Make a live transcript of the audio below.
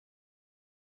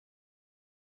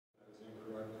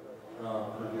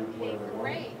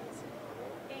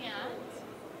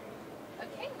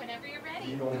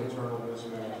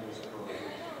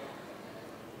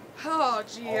Oh,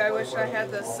 gee, I wish I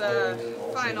had this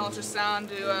fine ultrasound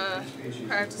to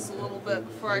practice a little bit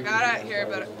before I got out here,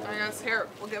 but I guess here,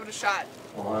 we'll give it a shot.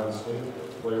 Ohio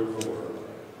State, player 4.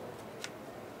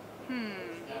 I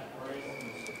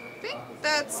think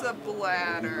that's a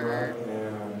bladder.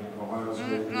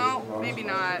 No, maybe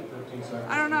not.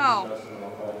 I don't know.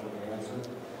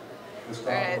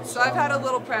 Alright, so I've had a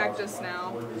little practice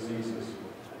now.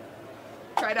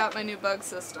 Tried out my new bug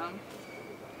system.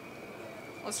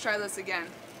 Let's try this again.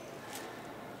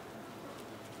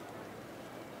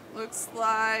 Looks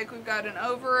like we've got an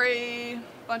ovary,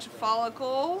 bunch of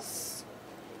follicles.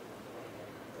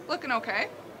 Looking okay.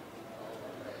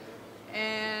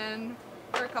 And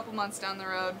we're a couple months down the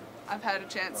road. I've had a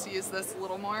chance to use this a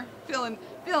little more. Feeling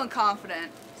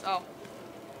confident. So,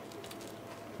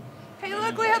 hey,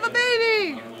 look, we have a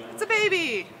baby. It's a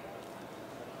baby.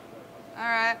 All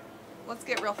right, let's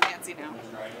get real fancy now.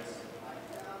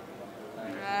 All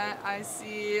right, I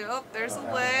see. Oh, there's a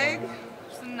leg.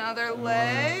 There's another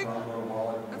leg.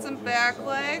 Got some back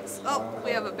legs. Oh,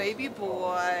 we have a baby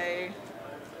boy.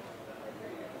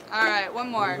 All right, one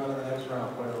more.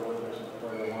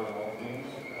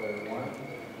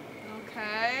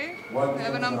 Okay, we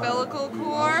have an umbilical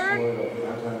cord.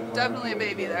 Definitely a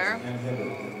baby there.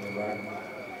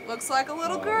 Looks like a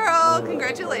little girl.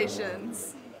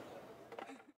 Congratulations.